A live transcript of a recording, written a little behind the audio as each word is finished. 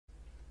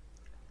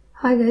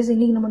Hi guys,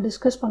 இன்னைக்கு நம்ம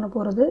discuss பண்ண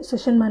போகிறது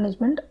செஷன்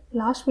மேனேஜ்மெண்ட்.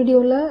 லாஸ்ட்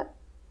வீடியோவில்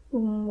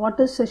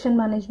வாட் இஸ் செஷன்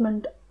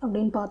மேனேஜ்மெண்ட்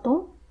அப்படின்னு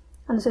பார்த்தோம்.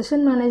 அந்த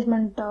செஷன்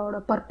மேனேஜ்மெண்ட்டோட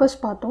பர்பஸ்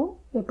பார்த்தோம்,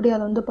 எப்படி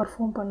அதை வந்து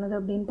பர்ஃபார்ம் பண்ணுது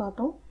அப்படின்னு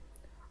பார்த்தோம்.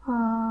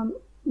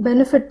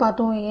 பெனிஃபிட்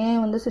பார்த்தோம், ஏன்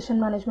வந்து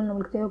செஷன் மேனேஜ்மெண்ட்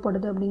நம்மளுக்கு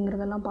தேவைப்படுது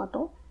அப்படிங்கிறதெல்லாம்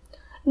பார்த்தோம்.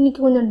 இன்றைக்கி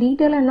கொஞ்சம்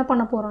டீட்டெயிலாக என்ன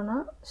பண்ண போகிறோன்னா,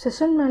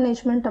 செஷன்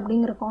மேனேஜ்மெண்ட்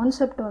அப்படிங்கிற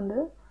கான்செப்ட் வந்து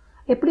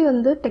எப்படி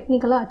வந்து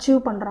டெக்னிக்கலாக அச்சீவ்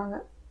பண்ணுறாங்க,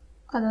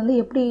 அது வந்து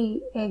எப்படி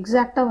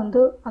எக்ஸாக்டாக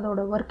வந்து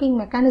அதோட ஒர்க்கிங்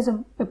மெக்கானிசம்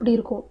எப்படி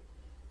இருக்கும்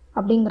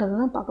அப்படிங்கிறது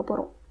தான் பார்க்க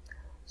போகிறோம்.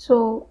 ஸோ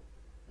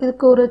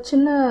இதுக்கு ஒரு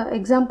சின்ன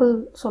எக்ஸாம்பிள்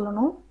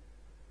சொல்லணும்.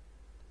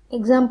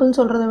 எக்ஸாம்பிள்னு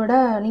சொல்கிறத விட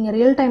நீங்கள்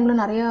ரியல்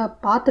டைமில் நிறையா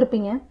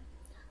பார்த்துருப்பீங்க.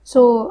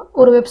 ஸோ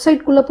ஒரு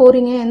வெப்சைட்குள்ளே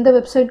போகிறீங்க, எந்த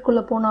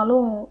வெப்சைட்குள்ளே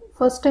போனாலும்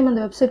ஃபர்ஸ்ட் டைம்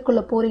அந்த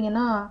வெப்சைட்குள்ளே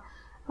போகிறீங்கன்னா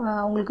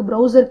உங்களுக்கு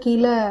ப்ரௌசர்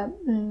கீழே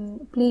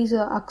ப்ளீஸ்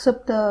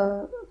அக்செப்ட் த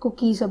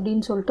குக்கீஸ்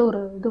அப்படின்னு சொல்லிட்டு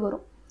ஒரு இது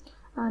வரும்.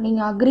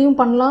 நீங்கள் அக்ரியும்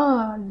பண்ணலாம்,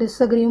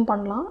 டிஸ்அக்ரியும்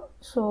பண்ணலாம்.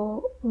 ஸோ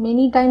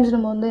மெனி டைம்ஸ்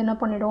நம்ம வந்து என்ன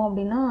பண்ணிவிடுவோம்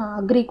அப்படின்னா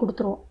அக்ரி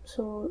கொடுத்துருவோம்.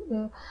 ஸோ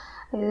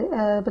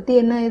அதை பற்றி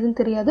என்ன எதுன்னு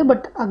தெரியாது,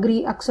 பட் அக்ரி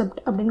அக்செப்ட்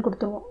அப்படின்னு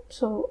கொடுத்துருவோம்.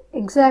 ஸோ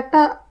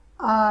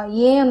எக்ஸாக்டாக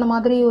ஏன் அந்த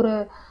மாதிரி ஒரு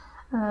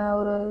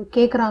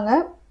கேட்குறாங்க,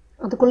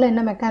 அதுக்குள்ளே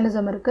என்ன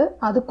மெக்கானிசம் இருக்குது,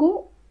 அதுக்கும்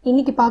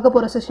இன்றைக்கி பார்க்க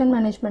போகிற செஷன்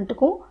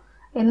மேனேஜ்மெண்ட்டுக்கும்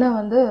என்ன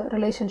வந்து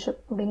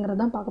ரிலேஷன்ஷிப்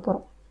அப்படிங்கிறது தான் பார்க்க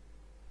போகிறோம்.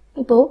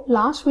 இப்போது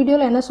லாஸ்ட்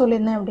வீடியோவில் என்ன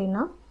சொல்லியிருந்தேன்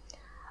அப்படின்னா,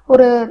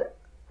 ஒரு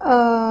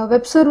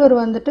வெப் சர்வர்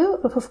வந்துட்டு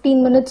ஒரு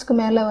 15 மினிட்ஸ்க்கு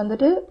மேலே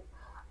வந்துட்டு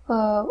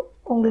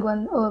உங்களுக்கு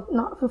வந்து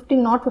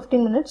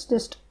 15 மினிட்ஸ்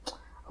ஜஸ்ட்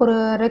ஒரு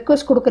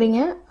ரெக்வெஸ்ட் கொடுக்குறீங்க,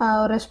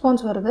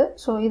 ரெஸ்பான்ஸ் வருது.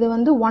 ஸோ இது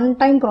வந்து ஒன்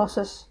டைம்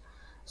ப்ராசஸ்.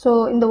 ஸோ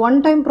இந்த ஒன்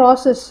டைம்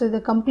ப்ராசஸ்,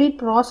 இது கம்ப்ளீட்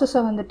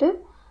ப்ராசஸை வந்துட்டு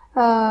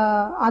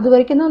அது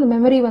வரைக்கும் தான் அந்த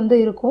மெமரி வந்து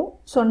இருக்கும்.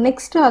 ஸோ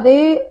நெக்ஸ்ட்டு அதே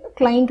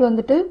கிளைண்ட்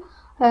வந்துட்டு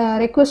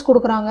ரெக்வெஸ்ட்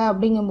கொடுக்குறாங்க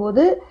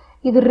அப்படிங்கும்போது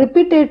இது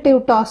ரிப்பீட்டேட்டிவ்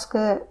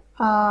டாஸ்க்கு,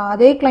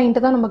 அதே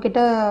கிளைண்ட்டு தான்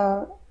நம்மக்கிட்ட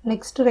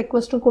நெக்ஸ்ட்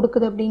ரெக்வெஸ்ட்டும்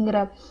கொடுக்குது அப்படிங்கிற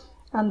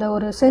அந்த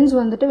ஒரு சென்ஸ்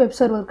வந்துட்டு வெப்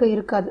சர்வருக்கு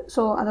இருக்காது.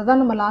 ஸோ அதை தான்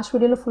நம்ம லாஸ்ட்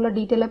வீடியோவில் ஃபுல்லாக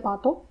டீட்டெயிலாக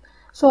பார்த்தோம்.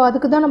 ஸோ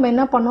அதுக்கு தான் நம்ம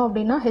என்ன பண்ணோம்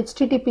அப்படின்னா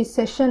HTTP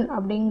செஷன்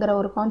அப்படிங்கிற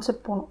ஒரு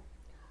கான்செப்ட் போனோம்.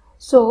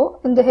 ஸோ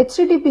இந்த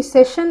HTTP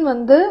செஷன்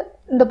வந்து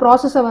இந்த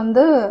ப்ராசஸை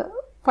வந்து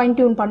ஃபைன்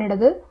டியூன்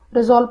பண்ணிடுது,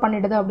 ரிசால்வ்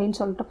பண்ணிடுது அப்படின்னு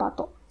சொல்லிட்டு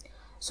பார்த்தோம்.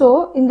 ஸோ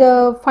இந்த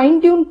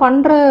ஃபைன் டியூன்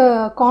பண்ணுற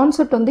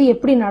கான்செப்ட் வந்து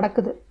எப்படி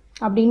நடக்குது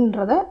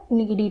அப்படின்றத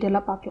இன்னைக்கு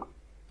டீட்டெயிலாக பார்க்கலாம்.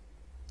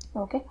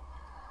 ஓகே,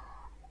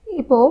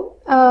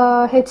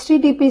 இப்போது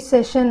HTTP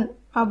செஷன்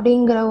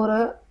அப்படிங்கிற ஒரு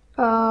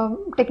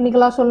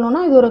டெக்னிக்கலாக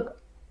சொல்லணும்னா இது ஒரு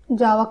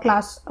ஜாவா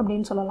கிளாஸ்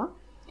அப்படின்னு சொல்லலாம்.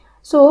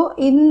 ஸோ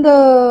இந்த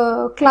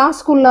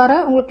கிளாஸ்க்குள்ளார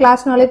உங்களுக்கு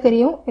கிளாஸ்னாலே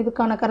தெரியும்,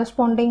 இதுக்கான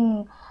கரஸ்பாண்டிங்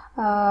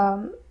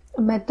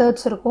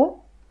மெத்தட்ஸ் இருக்கும்.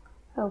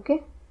 ஓகே,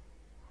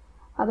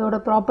 அதோட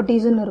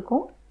ப்ராப்பர்ட்டிஸ்ன்னு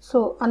இருக்கும். ஸோ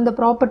அந்த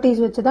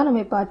ப்ராப்பர்ட்டிஸ் வச்சு தான்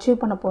நம்ம இப்போ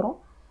அச்சீவ் பண்ண போகிறோம்.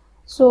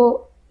 ஸோ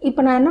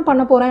இப்போ நான் என்ன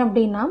பண்ண போகிறேன்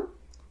அப்படின்னா,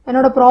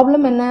 என்னோடய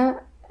ப்ராப்ளம் என்ன,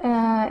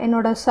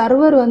 என்னோடய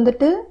சர்வர்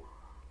வந்துட்டு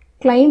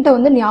கிளைண்ட்டை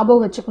வந்து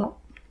ஞாபகம் வச்சுக்கணும்.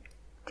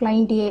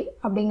 கிளைண்ட் ஏ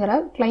அப்படிங்கிற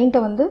கிளைண்ட்டை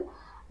வந்து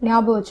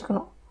ஞாபகம்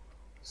வச்சுக்கணும்.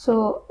 ஸோ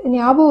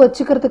ஞாபகம்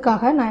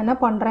வச்சுக்கிறதுக்காக நான் என்ன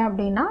பண்ணுறேன்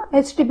அப்படின்னா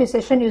HTTP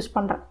செஷன் யூஸ்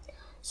பண்ணுறேன்.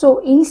 ஸோ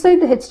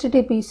இன்சைட்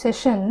HTTP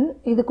செஷன்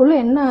இதுக்குள்ளே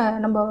என்ன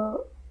நம்ம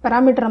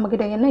பேராமீட்டர்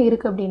நம்மக்கிட்ட என்ன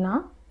இருக்குது அப்படின்னா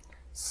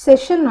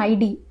செஷன்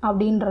ஐடி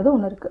அப்படின்றது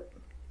ஒன்று இருக்குது.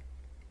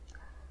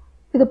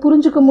 இதை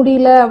புரிஞ்சுக்க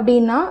முடியல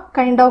அப்படின்னா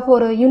கைண்ட் ஆஃப்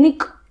ஒரு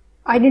யூனிக்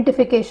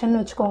ஐடென்டிஃபிகேஷன்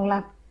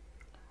வச்சுக்கோங்களேன்.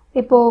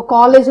 இப்போது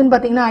காலேஜுன்னு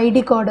பார்த்தீங்கன்னா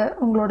ஐடி கார்டு,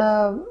 உங்களோட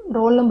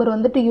ரோல் நம்பர்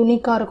வந்துட்டு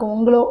யூனிக்காக இருக்கும்,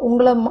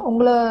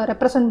 உங்களை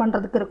ரெப்ரசன்ட்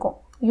பண்ணுறதுக்கு இருக்கும்,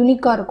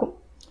 யூனிக்காக இருக்கும்.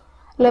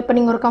 இல்லை இப்போ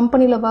நீங்கள் ஒரு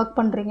கம்பெனியில் ஒர்க்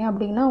பண்ணுறீங்க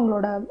அப்படின்னா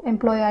உங்களோட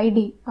எம்ப்ளாயி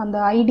ஐடி, அந்த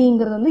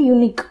ஐடிங்கிறது வந்து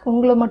யூனிக்,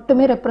 உங்களை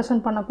மட்டுமே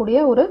ரெப்ரசன்ட்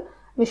பண்ணக்கூடிய ஒரு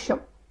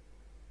விஷயம்.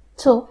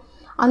 ஸோ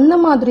அந்த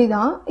மாதிரி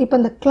தான்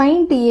இப்போ இந்த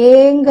கிளைண்ட்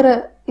ஏங்கிற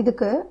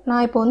இதுக்கு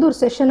நான் இப்போ வந்து ஒரு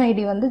செஷன்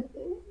ஐடி வந்து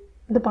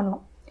இது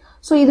பண்ணோம்.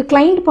 ஸோ இது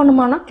கிளைண்ட்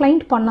பண்ணுமானா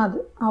கிளைண்ட் பண்ணாது,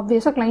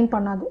 ஆப்வியஸாக கிளைண்ட்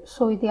பண்ணாது.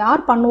 ஸோ இது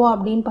யார் பண்ணுவா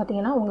அப்படின்னு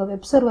பார்த்தீங்கன்னா உங்கள்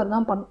வெப் சர்வர்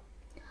தான் பண்ணும்.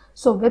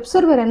 ஸோ வெப்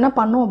சர்வர் என்ன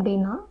பண்ணும்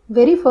அப்படின்னா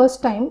வெரி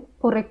ஃபர்ஸ்ட் டைம்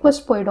ஒரு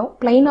ரெக்வெஸ்ட் போயிடும்,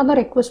 பிளைனாக தான்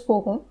ரெக்வெஸ்ட்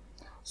போகும்.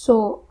 ஸோ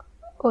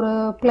ஒரு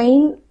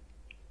பிளைன்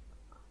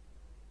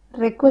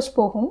ரெக்வெஸ்ட்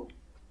போகும்.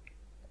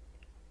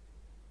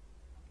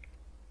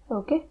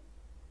 ஓகே,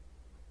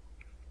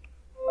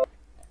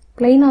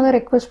 பிளைனாக தான்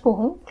ரெக்வெஸ்ட்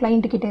போகும்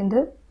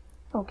கிளைண்ட்டுக்கிட்டேருந்து.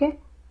 ஓகே,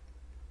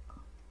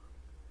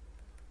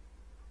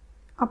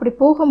 அப்படி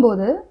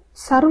போகும்போது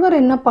சர்வர்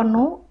என்ன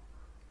பண்ணும்,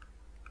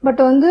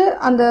 பட் வந்து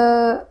அந்த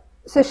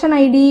செஷன்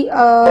ஐடி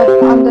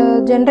அந்த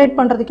ஜென்ரேட்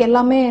பண்ணுறதுக்கு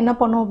எல்லாமே என்ன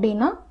பண்ணும்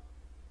அப்படின்னா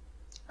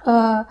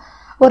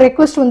ஒரு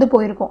ரெக்வெஸ்ட் வந்து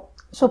போயிருக்கும்.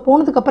 ஸோ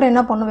போனதுக்கப்புறம்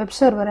என்ன பண்ணும், வெப்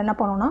சர்வர் என்ன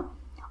பண்ணுன்னா,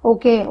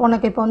 ஓகே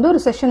உனக்கு இப்போ வந்து ஒரு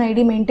செஷன்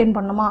ஐடி மெயின்டைன்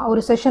பண்ணணுமா,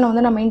 ஒரு செஷனை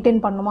வந்து நான்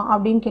மெயின்டைன் பண்ணணுமா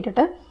அப்படின்னு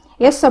கேட்டுட்டு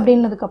எஸ்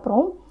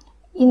அப்படின்னதுக்கப்புறம்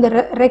இந்த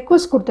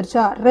ரெக்வெஸ்ட்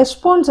கொடுத்துருச்சா,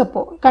 ரெஸ்பான்ஸ்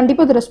அப்போ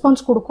கண்டிப்பாக அது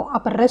ரெஸ்பான்ஸ் கொடுக்கும்.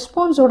 அப்போ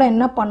ரெஸ்பான்ஸோட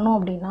என்ன பண்ணும்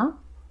அப்படின்னா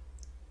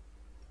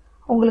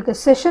உங்களுக்கு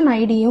செஷன்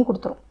ஐடியும்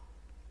கொடுத்துரும்.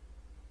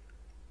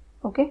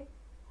 ஓகே,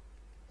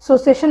 ஸோ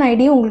செஷன்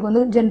ஐடியும் உங்களுக்கு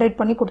வந்து ஜென்ரேட்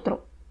பண்ணி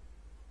கொடுத்துரும்.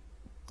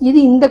 இது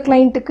இந்த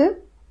கிளைண்ட்டுக்கு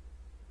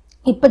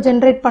இப்போ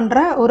ஜென்ரேட் பண்ணுற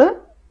ஒரு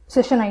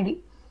செஷன் ஐடி.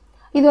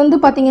 இது வந்து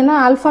பார்த்தீங்கன்னா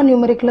ஆல்ஃபா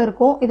நியூமெரிக்கில்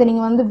இருக்கும். இதை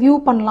நீங்கள் வந்து வியூ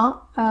பண்ணலாம்.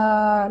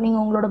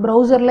 நீங்கள் உங்களோட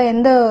ப்ரௌசரில்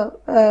எந்த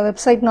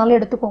வெப்சைட்னாலும்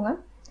எடுத்துக்கோங்க.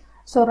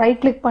 ஸோ ரைட்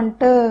கிளிக்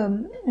பண்ணிட்டு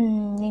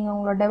நீங்கள்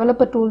உங்களோட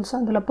டெவலப்பர் டூல்ஸ்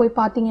அதில் போய்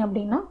பார்த்தீங்க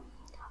அப்படின்னா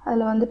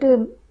அதில் வந்துட்டு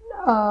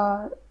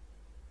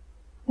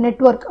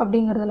நெட்வொர்க்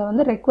அப்படிங்கிறதுல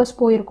வந்து ரெக்வஸ்ட்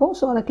போயிருக்கும்.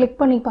 ஸோ அதை கிளிக்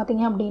பண்ணி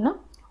பார்த்தீங்க அப்படின்னா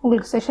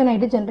உங்களுக்கு செஷன்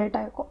ஐடி ஜென்ரேட்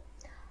ஆகிருக்கும்.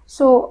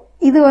 ஸோ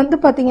இது வந்து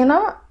பார்த்தீங்கன்னா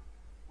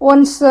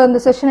ஒன்ஸ் அந்த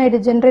செஷன் ஐடி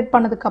ஜென்ரேட்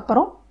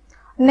பண்ணதுக்கப்புறம்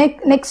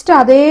நெக்ஸ்ட்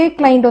அதே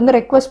கிளைண்ட் வந்து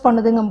ரெக்வஸ்ட்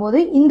பண்ணுதுங்கும் போது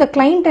இந்த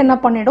கிளைண்ட் என்ன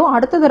பண்ணிடும்,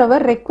 அடுத்த தடவை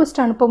ரெக்வஸ்ட்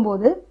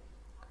அனுப்பும்போது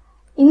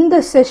இந்த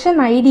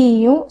செஷன்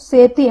ஐடியையும்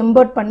சேர்த்து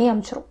எம்பர்ட் பண்ணி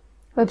அனுப்பிச்சிடும்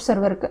வெப்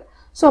சர்வருக்கு.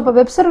 ஸோ அப்போ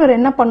வெப் சர்வர்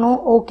என்ன பண்ணும்,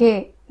 ஓகே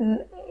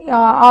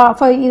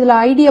இதில்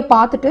ஐடியை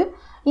பார்த்துட்டு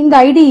இந்த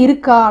ஐடி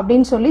இருக்கா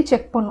அப்படின்னு சொல்லி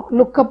செக் பண்ணும்,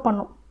 லுக்அப்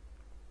பண்ணும்.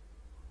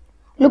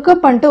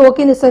 லுக்அப் பண்ணிட்டு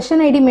ஓகே இந்த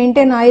செஷன் ஐடி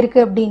மெயின்டைன் ஆயிருக்கு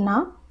அப்படின்னா,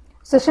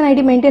 செஷன்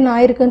ஐடி மெயின்டைன்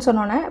ஆயிருக்குன்னு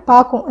சொன்னோன்னே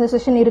பார்க்கும் இந்த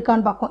செஷன்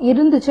இருக்கான்னு பார்க்கும்.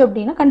 இருந்துச்சு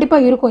அப்படின்னா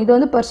கண்டிப்பாக இருக்கும். இது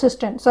வந்து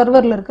பர்சிஸ்டன்ட்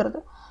சர்வரில் இருக்கிறது.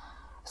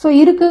 ஸோ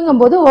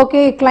இருக்குங்கும்போது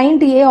ஓகே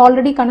கிளைண்ட் ஏ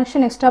ஆல்ரெடி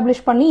கனெக்ஷன்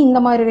எஸ்டாப்ளிஷ் பண்ணி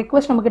இந்த மாதிரி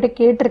ரெக்வஸ்ட் நம்மக்கிட்ட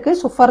கேட்டிருக்கு.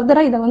 ஸோ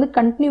ஃபர்தராக இதை வந்து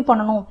கண்டினியூ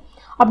பண்ணணும்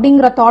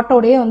அப்படிங்கிற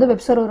தாட்டோடையே வந்து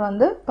வெப் சர்வர்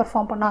வந்து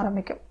பெர்ஃபார்ம் பண்ண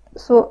ஆரம்பிக்கும்.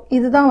 ஸோ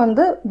இதுதான்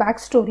வந்து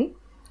பேக் ஸ்டோரி.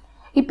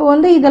 இப்போ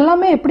வந்து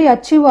இதெல்லாமே எப்படி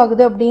அச்சீவ்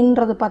ஆகுது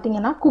அப்படின்றது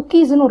பார்த்தீங்கன்னா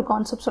குக்கீஸ்ன்னு ஒரு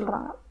கான்செப்ட்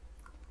சொல்கிறாங்க.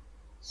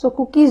 ஸோ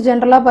குக்கீஸ்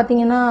ஜென்ரலாக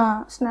பார்த்தீங்கன்னா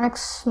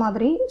ஸ்நாக்ஸ்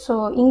மாதிரி. ஸோ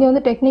இங்கே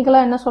வந்து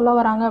டெக்னிக்கலாக என்ன சொல்ல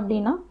வராங்க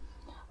அப்படின்னா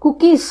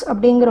குக்கீஸ்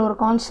அப்படிங்கிற ஒரு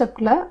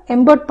கான்செப்டில்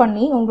எம்பர்ட்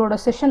பண்ணி உங்களோட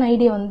செஷன்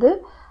ஐடியை வந்து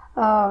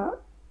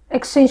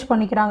எக்ஸ்சேஞ்ச்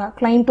பண்ணிக்கிறாங்க,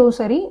 கிளைண்ட்டும்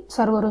சரி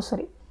சர்வரும்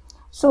சரி.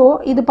 ஸோ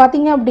இது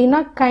பார்த்தீங்க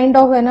அப்படின்னா கைண்ட்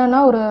ஆஃப்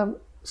என்னன்னா ஒரு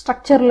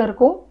ஸ்ட்ரக்சரில்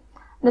இருக்கும்.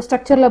 இந்த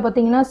ஸ்ட்ரக்சரில்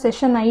பார்த்தீங்கன்னா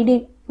செஷன் ஐடி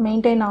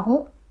மெயின்டைன்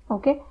ஆகும்.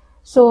 ஓகே,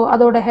 ஸோ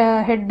அதோட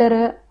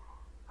ஹெட்டரு,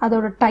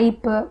 அதோட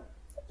டைப்பு,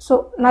 ஸோ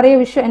நிறைய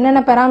விஷயம் என்னென்ன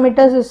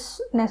பேராமீட்டர்ஸ் இஸ்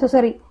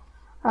நெசசரி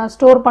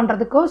ஸ்டோர்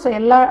பண்ணுறதுக்கோ ஸோ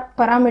எல்லா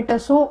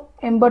பேராமீட்டர்ஸும்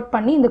எம்பர்ட்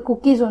பண்ணி இந்த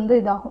குக்கீஸ் வந்து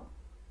இதாகும்.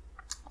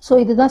 ஸோ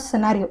இதுதான்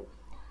சினாரியோ.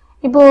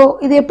 இப்போது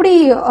இது எப்படி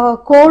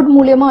கோட்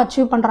மூலியமாக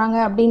அச்சீவ் பண்ணுறாங்க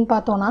அப்படின்னு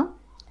பார்த்தோன்னா,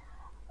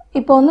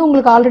 இப்போ வந்து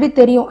உங்களுக்கு ஆல்ரெடி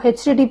தெரியும்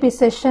HTTP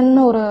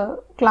செஷன்னு ஒரு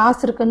கிளாஸ்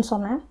இருக்குன்னு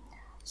சொன்னேன்.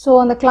 ஸோ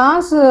அந்த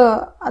கிளாஸ்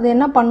அது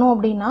என்ன பண்ணும்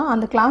அப்படின்னா,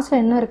 அந்த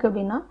கிளாஸில் என்ன இருக்குது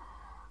அப்படின்னா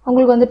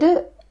உங்களுக்கு வந்துட்டு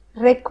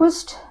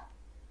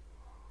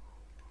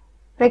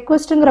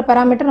ரெக்வஸ்ட்டுங்கிற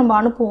பேராமீட்டர் நம்ம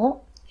அனுப்புவோம்.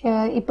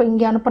 இப்போ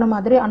இங்கே அனுப்பின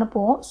மாதிரி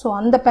அனுப்புவோம். ஸோ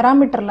அந்த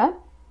பேராமீட்டரில்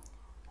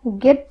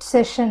கெட்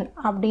செஷன்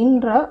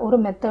அப்படின்ற ஒரு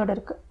மெத்தட்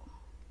இருக்குது.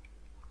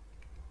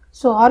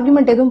 ஸோ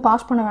ஆர்குமெண்ட் எதுவும்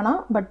பாஸ் பண்ண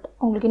வேணாம், பட்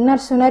உங்களுக்கு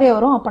இன்னர் சினரியா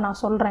வரும், அப்போ நான்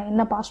சொல்கிறேன்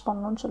என்ன பாஸ்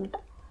பண்ணணும்னு சொல்லிட்டு.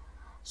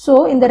 ஸோ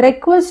இந்த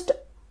ரெக்வஸ்ட்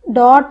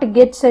டாட்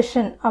கெட்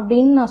செஷன்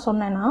அப்படின்னு நான்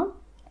சொன்னேன்னா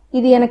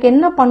இது எனக்கு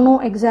என்ன பண்ணும்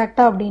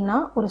எக்ஸாக்டாக அப்படின்னா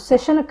ஒரு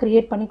செஷனை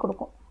கிரியேட் பண்ணி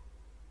கொடுக்கும்.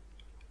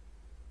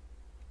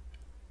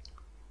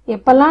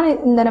 எப்பெல்லாம்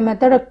இந்த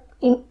மெத்தடை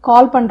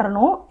கால்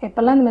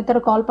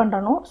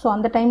பண்ணுறனோ ஸோ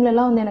அந்த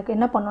டைம்லலாம் வந்து எனக்கு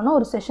என்ன பண்ணணும்னா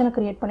ஒரு செஷனை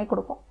கிரியேட் பண்ணி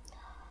கொடுக்கும்.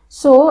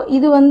 ஸோ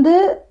இது வந்து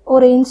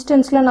ஒரு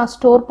இன்ஸ்டன்ஸில் நான்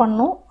ஸ்டோர்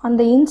பண்ணணும்.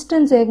 அந்த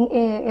இன்ஸ்டன்ஸ்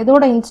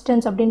எதோட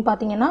இன்ஸ்டன்ஸ் அப்படின்னு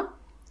பார்த்தீங்கன்னா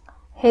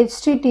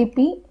HTTP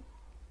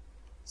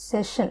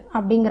செஷன்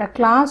அப்படிங்கிற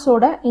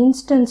கிளாஸோட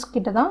இன்ஸ்டன்ஸ்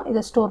கிட்ட தான்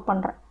இதை ஸ்டோர்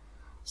பண்ணுறேன்.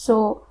 ஸோ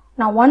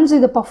நான் ஒன்ஸ்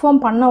இதை பர்ஃபார்ம்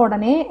பண்ண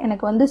உடனே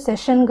எனக்கு வந்து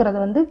செஷனுங்கிறது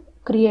வந்து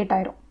கிரியேட்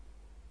ஆயிரும்.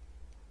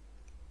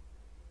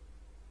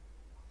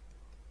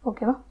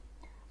 ஓகேவா?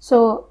 ஸோ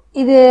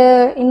இது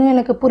இன்னும்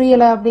எனக்கு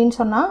புரியலை அப்படின்னு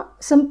சொன்னால்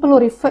சிம்பிள்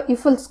ஒரு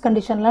இஃபல்ஸ்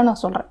கண்டிஷனில்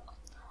நான் சொல்கிறேன்.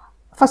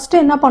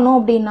 ஃபஸ்ட்டு என்ன பண்ணோம்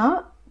அப்படின்னா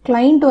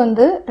கிளைண்ட்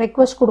வந்து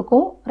ரெக்வஸ்ட்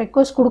கொடுக்கும்.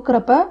 ரெக்வஸ்ட்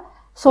கொடுக்குறப்ப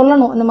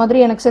சொல்லணும் இந்த மாதிரி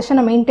எனக்கு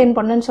செஷனை மெயின்டைன்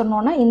பண்ணுன்னு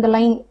சொன்னோன்னா இந்த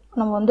லைன்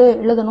நம்ம வந்து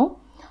எழுதணும்.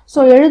 ஸோ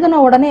எழுதின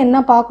உடனே என்ன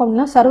பார்க்கும்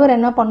அப்படின்னா சர்வர்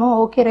என்ன பண்ணும்,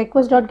 okay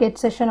request dot get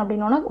session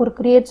அப்படின்னா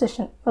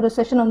ஒரு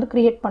செஷன் வந்து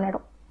கிரியேட்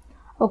பண்ணிடும்.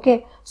 Okay,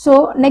 so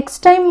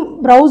next time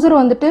browser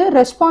வந்துட்டு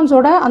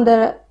ரெஸ்பான்ஸோட அந்த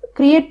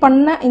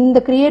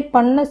கிரியேட்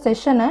பண்ண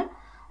செஷனை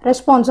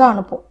ரெஸ்பான்ஸாக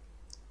அனுப்பும்.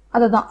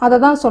 அதை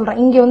தான் சொல்கிறேன்.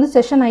 இங்கே வந்து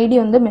செஷன் ஐடி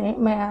வந்து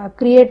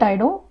கிரியேட்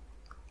ஆகிடும்.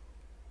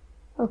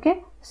 ஓகே,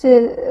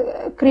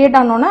 கிரியேட்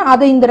ஆனோன்னா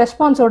அதை இந்த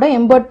ரெஸ்பான்ஸோட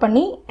எம்பர்ட்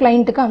பண்ணி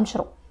கிளைண்ட்டுக்கு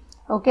அனுப்பிச்சிடும்.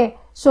 ஓகே,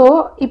 ஸோ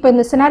இப்போ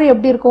இந்த சினாரியோ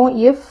எப்படி இருக்கும்,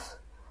 இஃப்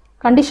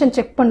கண்டிஷன்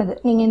செக் பண்ணுது.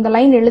 நீங்கள் இந்த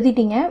லைன்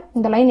எழுதிட்டீங்க,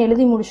 இந்த லைன்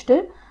எழுதி முடிச்சுட்டு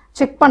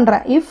செக்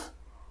பண்ணுறேன். இஃப்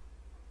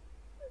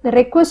இந்த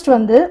ரெக்வஸ்ட்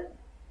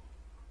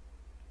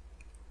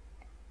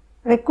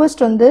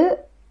வந்து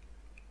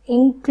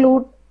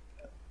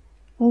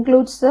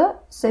includes the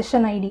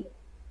session ID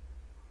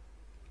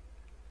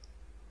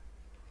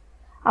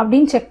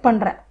அப்படின்னு செக்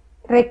பண்ணுறேன்.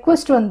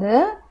 ரெக்வஸ்ட் வந்து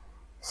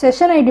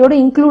செஷன் ஐடியோட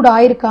இன்க்ளூட்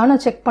ஆயிருக்கான்னு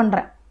செக்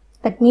பண்ணுறேன்.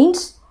 தட்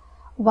மீன்ஸ்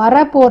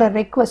வரப்போகிற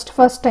ரெக்வஸ்ட்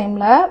ஃபர்ஸ்ட்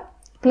டைமில்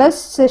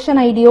ப்ளஸ்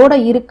செஷன் ஐடியோட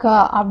இருக்கா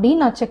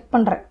அப்படின்னு நான் செக்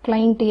பண்ணுறேன்.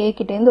 கிளைண்ட் ஏ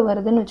கிட்டேருந்து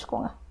வருதுன்னு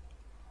வச்சுக்கோங்க,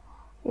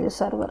 இது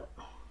சர்வர்.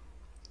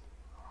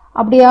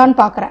 அப்படியான்னு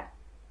பார்க்குறேன்.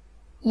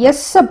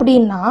 எஸ்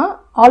அப்படின்னா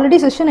ஆல்ரெடி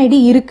செஷன் ஐடி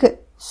இருக்குது.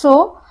 ஸோ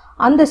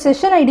அந்த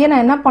செஷன் ஐடியை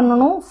நான் என்ன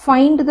பண்ணணும்,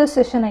 find the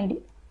session ID.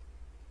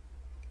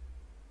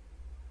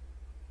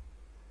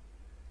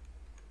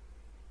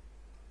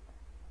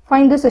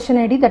 Find the session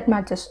ID that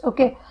matches.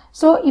 Okay,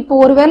 so இப்போ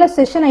ஒருவேளை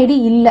செஷன் ஐடி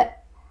இல்லை,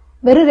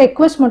 வெறும்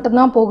ரெக்வஸ்ட்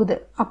மட்டும்தான் போகுது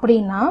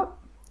அப்படின்னா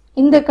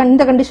இந்த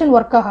கண்டிஷன்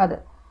ஒர்க் ஆகாது.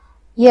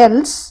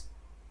 எல்ஸ்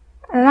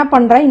என்ன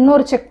பண்ணுறேன்,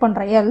 இன்னொரு செக்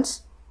பண்ணுறேன், எல்ஸ்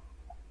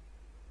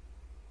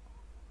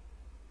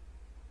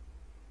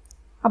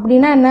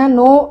அப்படின்னா என்ன,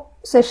 நோ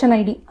செஷன்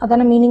ஐடி,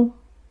 அதான மீனிங்.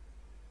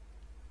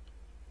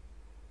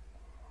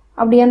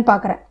 அப்படியான்னு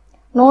பார்க்குறேன்.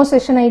 நோ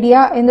செஷன்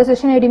ஐடியா, எந்த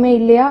செஷன் ஐடியுமே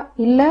இல்லையா,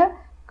 இல்லை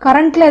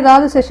கரண்ட்டில்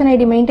ஏதாவது செஷன்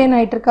ஐடி மெயின்டைன்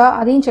ஆகிட்டு இருக்கா,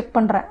 அதையும் செக்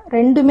பண்ணுறேன்.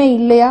 ரெண்டுமே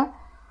இல்லையா,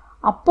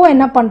 அப்போ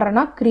என்ன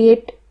பண்ணுறேன்னா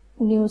கிரியேட்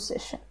நியூ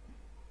செஷன்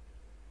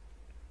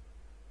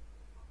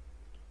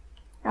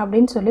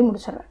அப்படின்னு சொல்லி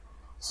முடிச்சிடுறேன்.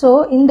 ஸோ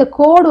இந்த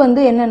கோடு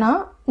வந்து என்னன்னா,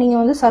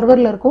 நீங்கள் வந்து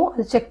சர்வரில் இருக்கும்,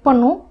 அது செக்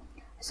பண்ணும்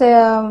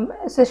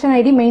செஷன்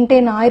ஐடி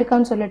மெயின்டைன்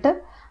ஆயிருக்கான்னு சொல்லிட்டு.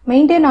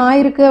 மெயின்டைன்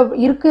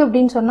ஆயிருக்கு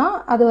அப்படின்னு சொன்னால்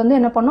அது வந்து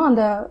என்ன பண்ணும்,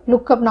 அந்த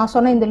லுக்கப், நான்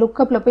சொன்ன இந்த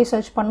லுக்கப்பில் போய்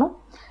சர்ச் பண்ணும்.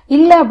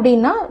 இல்லை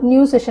அப்படின்னா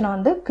நியூ செஷனை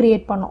வந்து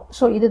கிரியேட் பண்ணும்.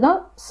 ஸோ இதுதான்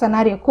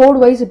செனாரியோ, கோட்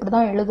வைஸ் இப்படி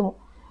தான் எழுதுவோம்.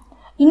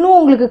 இன்னும்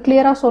உங்களுக்கு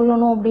கிளியராக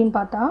சொல்லணும் அப்படின்னு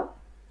பார்த்தா,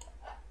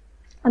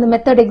 அந்த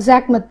மெத்தட்,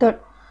 எக்ஸாக்ட் மெத்தட்,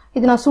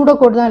 இது நான் சூடோ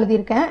கோட் தான்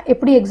எழுதியிருக்கேன்.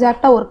 எப்படி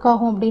எக்ஸாக்டாக ஒர்க்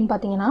ஆகும் அப்படின்னு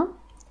பார்த்தீங்கன்னா,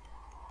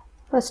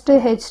 ஃபஸ்ட்டு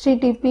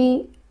HTTP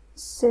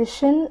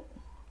செஷன்,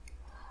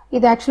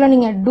 இது ஆக்சுவலாக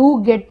நீங்கள் டூ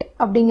கெட்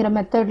அப்படிங்கிற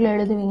மெத்தடில்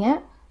எழுதுவீங்க.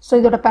 ஸோ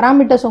இதோட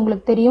பேராமீட்டர்ஸ்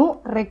உங்களுக்கு தெரியும்.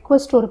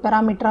 ரெக்வஸ்ட் ஒரு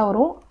பேராமீட்டராக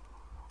வரும்,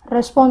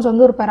 ரெஸ்பான்ஸ்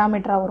வந்து ஒரு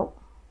பேராமீட்டராக வரும்.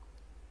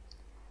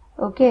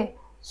 ஓகே,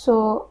 ஸோ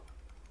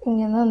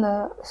இங்கே வந்து அந்த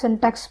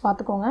சின்டாக்ஸ்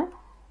பார்த்துக்கோங்க.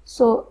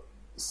 ஸோ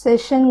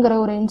செஷனுங்கிற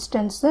ஒரு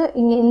இன்ஸ்டன்ஸு,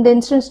 இங்கே இந்த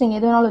இன்ஸ்டன்ஸ் நீங்கள்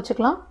எது வேணாலும்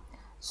வச்சுக்கலாம்.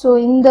 ஸோ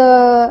இந்த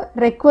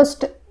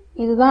ரெக்வஸ்ட்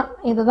இதை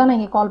தான் நான்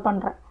இங்கே கால்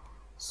பண்ணுறேன்.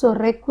 So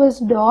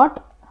request dot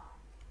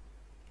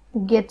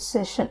get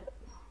session.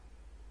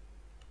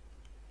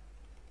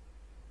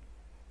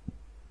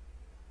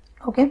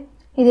 Okay,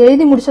 இது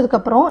எழுதி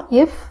முடிச்சதுக்கப்புறம்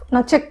இஃப்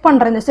நான் செக்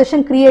பண்ணுறேன் இந்த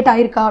செஷன் கிரியேட்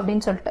ஆயிருக்கா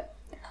அப்படின்னு சொல்லிட்டு.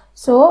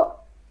 So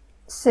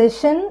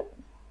session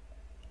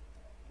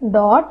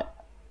dot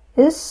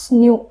is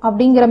new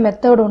அப்படிங்கிற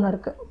மெத்தட் ஒன்று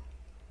இருக்குது.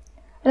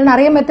 இதில்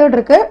நிறைய மெத்தட்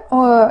இருக்குது,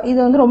 இது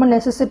வந்து ரொம்ப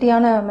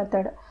நெசசிட்டியான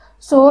மெத்தட்.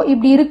 ஸோ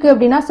இப்படி இருக்குது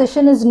அப்படின்னா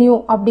செஷன் இஸ் நியூ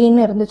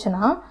அப்படின்னு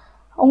இருந்துச்சுன்னா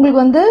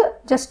உங்களுக்கு வந்து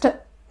ஜஸ்ட்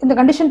இந்த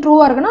கண்டிஷன்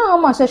ட்ரூவாக இருக்குன்னா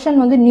ஆமாம் செஷன்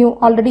வந்து நியூ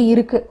ஆல்ரெடி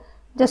இருக்குது.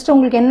 ஜஸ்ட்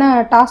உங்களுக்கு என்ன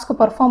டாஸ்க்கு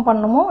பர்ஃபார்ம்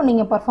பண்ணணுமோ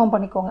நீங்கள் பர்ஃபார்ம்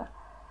பண்ணிக்கோங்க.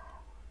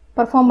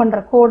 பர்ஃபார்ம் பண்ணுற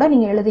கோடை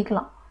நீங்கள்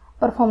எழுதிக்கலாம்,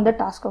 பர்ஃபார்ம் த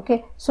டாஸ்க். ஓகே,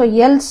 ஸோ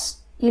எல்ஸ்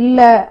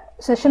இல்லை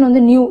செஷன்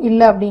வந்து நியூ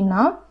இல்லை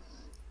அப்படின்னா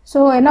ஸோ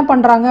என்ன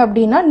பண்ணுறாங்க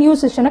அப்படின்னா நியூ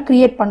செஷனை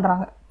கிரியேட்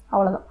பண்ணுறாங்க,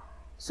 அவ்வளோதான்.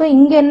 ஸோ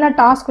இங்கே என்ன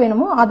டாஸ்க்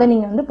வேணுமோ அதை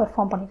நீங்கள் வந்து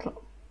பர்ஃபார்ம் பண்ணிக்கலாம்.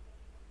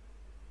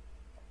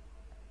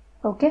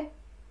 ஓகே,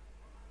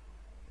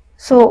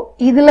 ஸோ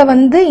இதில்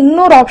வந்து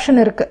இன்னொரு ஆப்ஷன்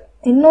இருக்குது.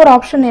 இன்னொரு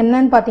ஆப்ஷன்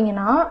என்னன்னு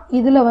பார்த்தீங்கன்னா,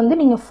 இதில் வந்து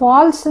நீங்கள்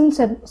ஃபால்ஸ்ன்னு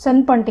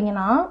சென்ட்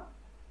பண்ணிட்டீங்கன்னா,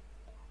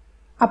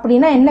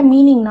 அப்படின்னா என்ன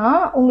மீனிங்னா,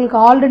 உங்களுக்கு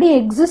ஆல்ரெடி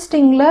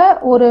எக்ஸிஸ்டிங்கில்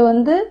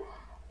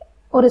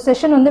ஒரு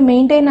செஷன் வந்து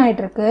மெயின்டைன்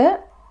ஆகிட்டு இருக்கு,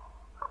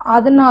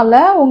 அதனால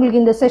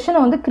உங்களுக்கு இந்த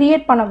செஷனை வந்து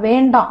கிரியேட் பண்ண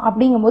வேண்டாம்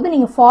அப்படிங்கும்போது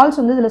நீங்கள் ஃபால்ஸ்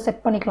வந்து இதில்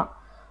செட் பண்ணிக்கலாம்.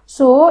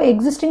 ஸோ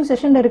எக்ஸிஸ்டிங்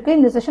செஷன் இருக்குது,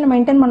 இந்த செஷனை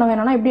மெயின்டைன் பண்ண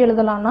வேணாம்னா எப்படி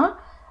எழுதலாம்னா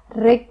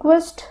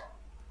request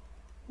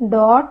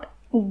dot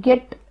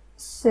get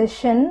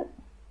session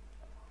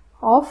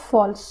of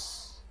falls.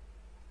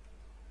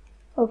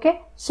 Okay,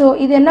 so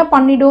இது என்ன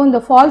பண்ணிடும், இந்த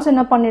ஃபால்ஸ்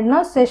என்ன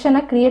பண்ணிடும்னா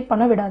செஷனை கிரியேட்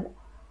பண்ண விடாது,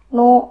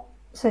 நோ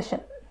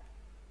செஷன்.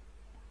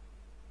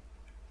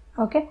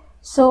 ஓகே,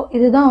 ஸோ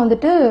இதுதான்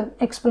வந்துட்டு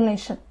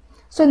எக்ஸ்பிளனேஷன்.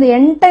 ஸோ இந்த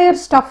என்டையர்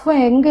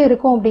ஸ்டஃப்பும் எங்கே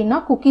இருக்கும் அப்படின்னா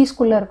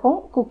குக்கீஸ்குள்ளே இருக்கும்.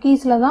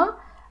 குக்கீஸில் தான்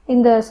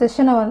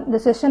இந்த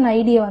செஷன்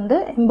ஐடியை வந்து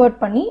எம்பர்ட்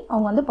பண்ணி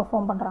அவங்க வந்து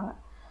பர்ஃபார்ம் பண்ணுறாங்க.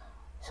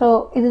 ஸோ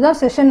இதுதான்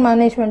session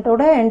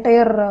மேனேஜ்மெண்ட்டோட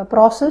entire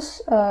process.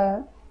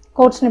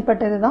 Code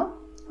snippet இதுதான்.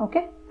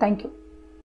 Okay, thank you.